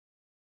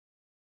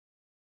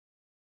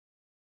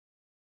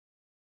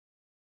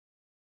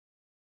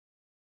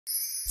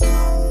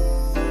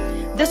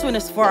This one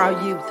is for our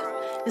youth.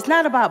 It's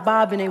not about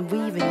bobbing and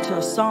weaving to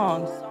a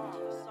song,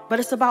 but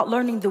it's about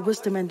learning the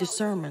wisdom and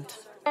discernment.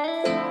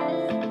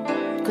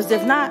 Because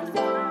if not,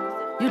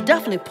 you're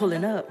definitely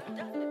pulling up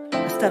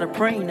instead of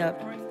praying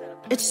up.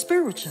 It's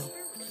spiritual.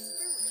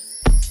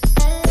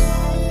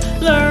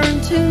 Learn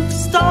to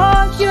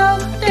start your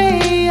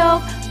day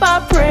off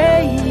by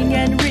praying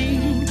and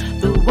reading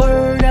the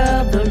word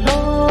of the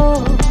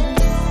Lord.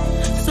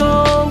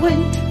 So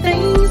when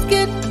things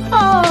get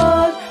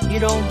hard, you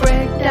don't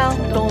break down,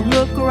 don't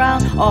look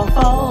around or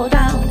fall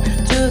down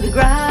to the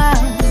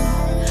ground,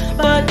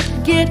 but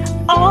get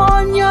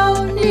on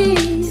your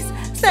knees.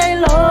 Say,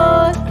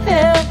 Lord,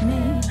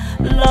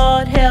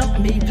 help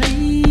me,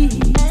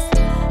 please,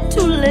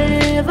 to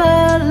live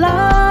a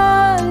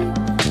life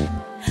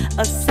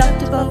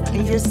acceptable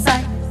in your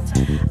sight.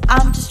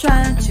 I'm just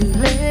trying to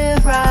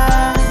live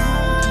right.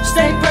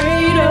 Stay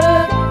prayed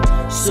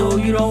up so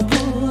you don't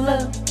pull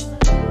up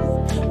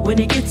when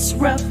it gets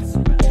rough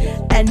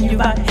and you've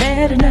about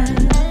had enough.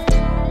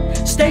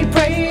 Stay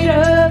prayed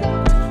up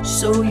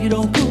so you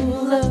don't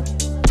pull up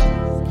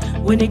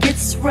when it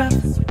gets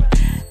rough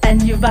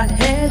and you've about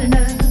had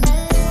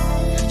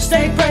enough.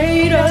 Stay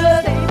prayed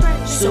up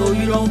so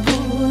you don't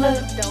pull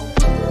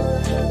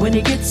up when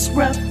it gets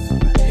rough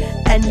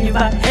and you've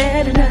about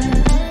had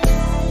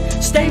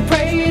enough. Stay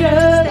prayed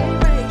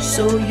up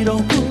so you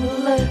don't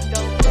pull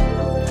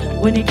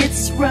up when it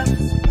gets rough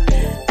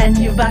and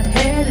you've about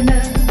had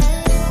enough.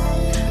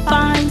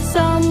 Find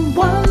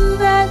someone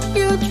that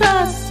you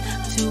trust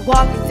to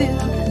walk through,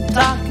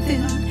 talk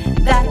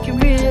through, that can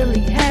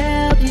really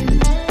help you.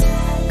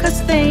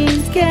 'Cause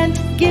things can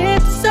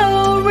get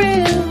so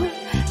real,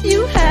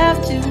 you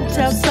have to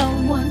tell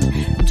someone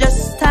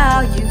just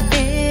how you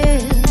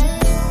feel.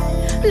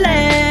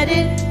 Let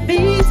it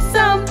be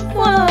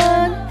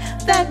someone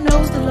that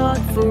knows the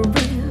Lord for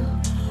real,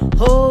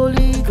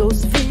 Holy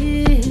Ghost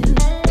filled,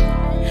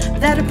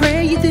 that'll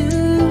pray you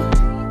through,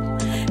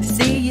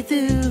 see you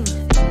through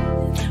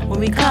when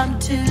we come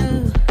to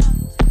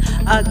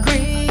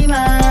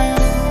agreement.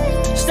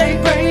 Stay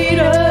prayed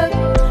up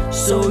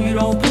so you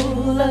don't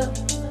pull up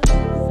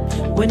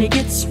when it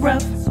gets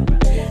rough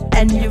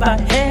and you've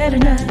about had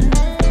enough.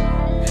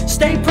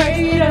 Stay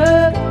prayed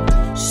up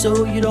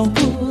so you don't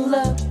pull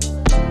up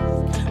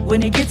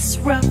when it gets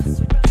rough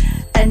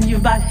and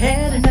you've about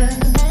had enough.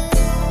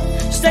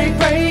 Stay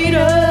prayed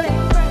up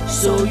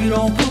so you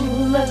don't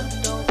pull up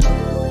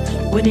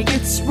when it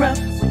gets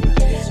rough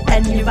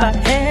and you've about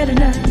had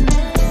enough.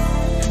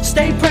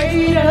 Stay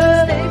prayed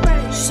up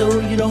so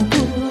you don't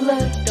pull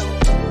up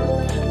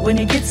when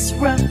it gets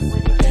rough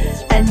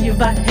and you've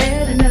about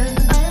had enough.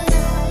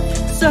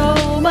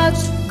 So much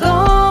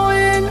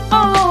going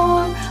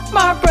on,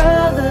 my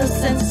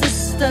brothers and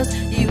sisters,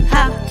 you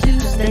have to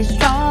stay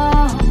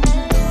strong.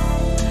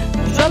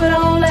 Trouble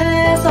don't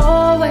last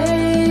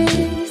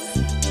always.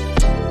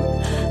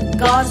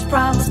 God's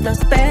promised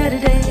us better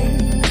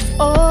days.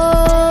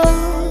 Oh,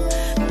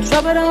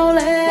 trouble don't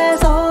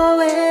last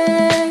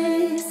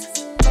always.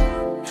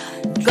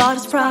 God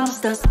has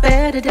promised us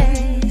better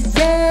days.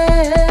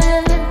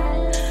 Yeah,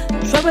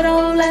 trouble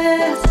don't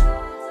last.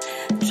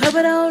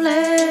 Trouble don't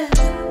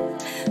last.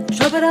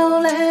 Trouble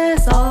don't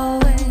last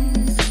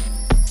always.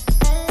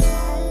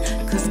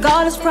 'Cause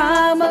God has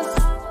promised